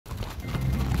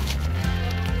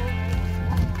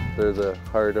They're the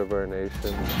heart of our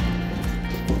nation.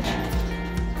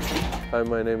 Hi,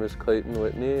 my name is Clayton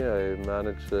Whitney. I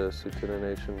manage the Tsuut'ina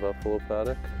Nation buffalo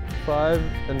paddock. 5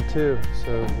 and 2,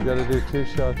 so we got to do 2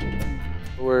 shots.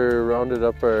 We're rounded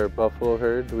up our buffalo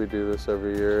herd. We do this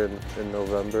every year in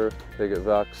November. They get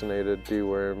vaccinated,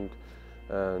 dewormed,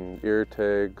 and ear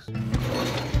tags.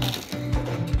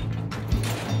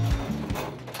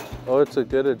 Oh, it's a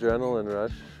good adrenaline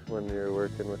rush when you're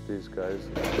working with these guys.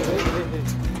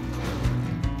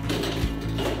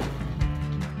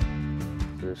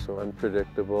 They're so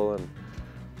unpredictable and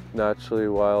naturally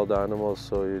wild animals,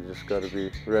 so you just got to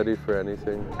be ready for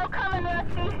anything. No coming,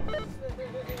 Rusty.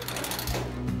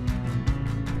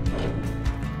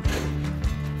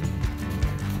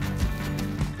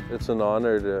 It's an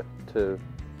honor to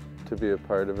be a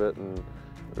part of it, and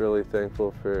really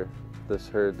thankful for this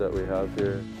herd that we have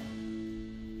here.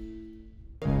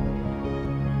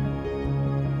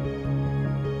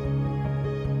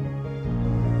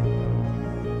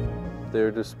 They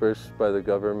were dispersed by the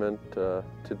government to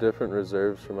different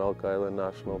reserves from Elk Island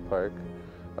National Park.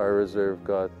 Our reserve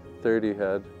got 30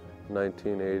 head in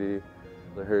 1980.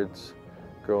 The herd's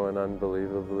growing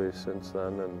unbelievably since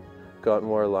then and got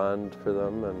more land for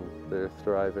them, and they're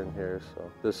thriving here. So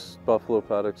this buffalo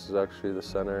paddock is actually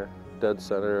the dead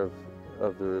center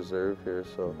of the reserve here.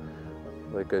 So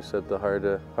like I said, the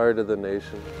heart of the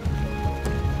nation.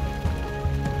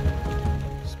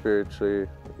 Spiritually,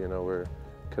 you know, we're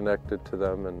connected to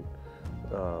them, and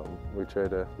we try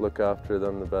to look after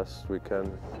them the best we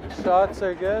can. Shots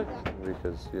are good.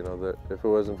 Because, you know, if it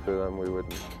wasn't for them, we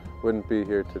wouldn't be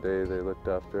here today. They looked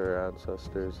after our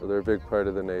ancestors. So they're a big part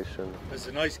of the nation. It's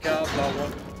a nice calf, that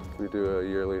one. We do a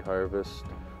yearly harvest.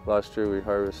 Last year we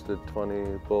harvested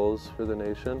 20 bulls for the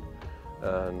nation,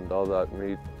 and all that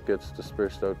meat gets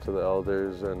dispersed out to the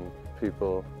elders, and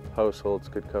households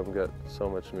could come get so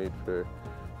much meat for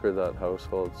that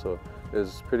household. So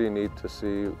it's pretty neat to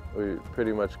see. We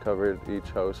pretty much covered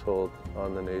each household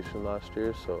on the nation last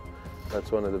year, so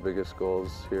that's one of the biggest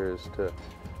goals here, is to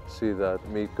see that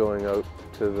meat going out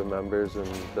to the members and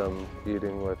them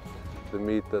eating with the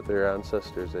meat that their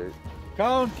ancestors ate.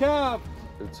 Count calf!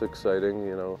 It's exciting,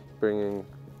 you know, bringing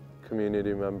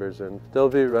community members in. They'll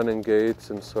be running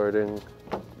gates and sorting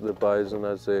the bison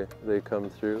as they come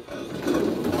through,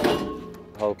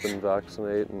 helping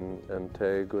vaccinate and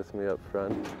tag with me up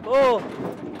front. Oh!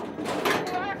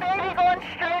 Baby going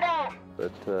straight out.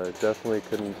 But definitely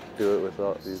couldn't do it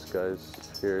without these guys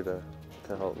here to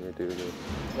help me do this.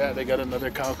 Yeah, they got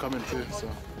another cow coming too, so.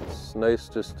 It's nice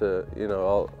just to, you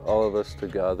know, all of us to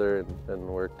gather and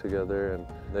work together, and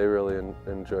they really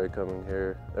enjoy coming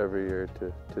here every year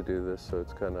to do this, so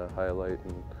it's kind of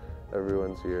highlighting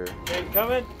everyone's year. Okay,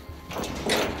 coming.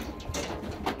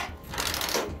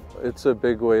 It's a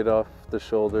big weight off the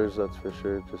shoulders, that's for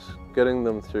sure. Just getting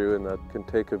them through, and that can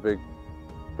take a big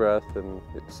breath, and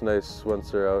it's nice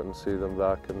once they're out and see them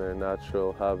back in their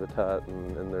natural habitat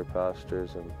and in their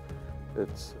pastures, and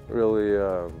it's really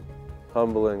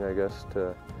humbling, I guess,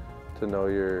 to know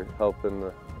you're helping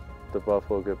the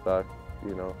buffalo get back,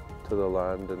 you know, to the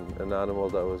land, and an animal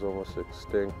that was almost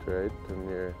extinct, right? And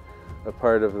you're a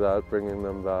part of that, bringing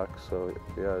them back. So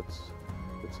yeah,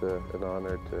 it's an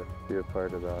honor to be a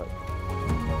part of that.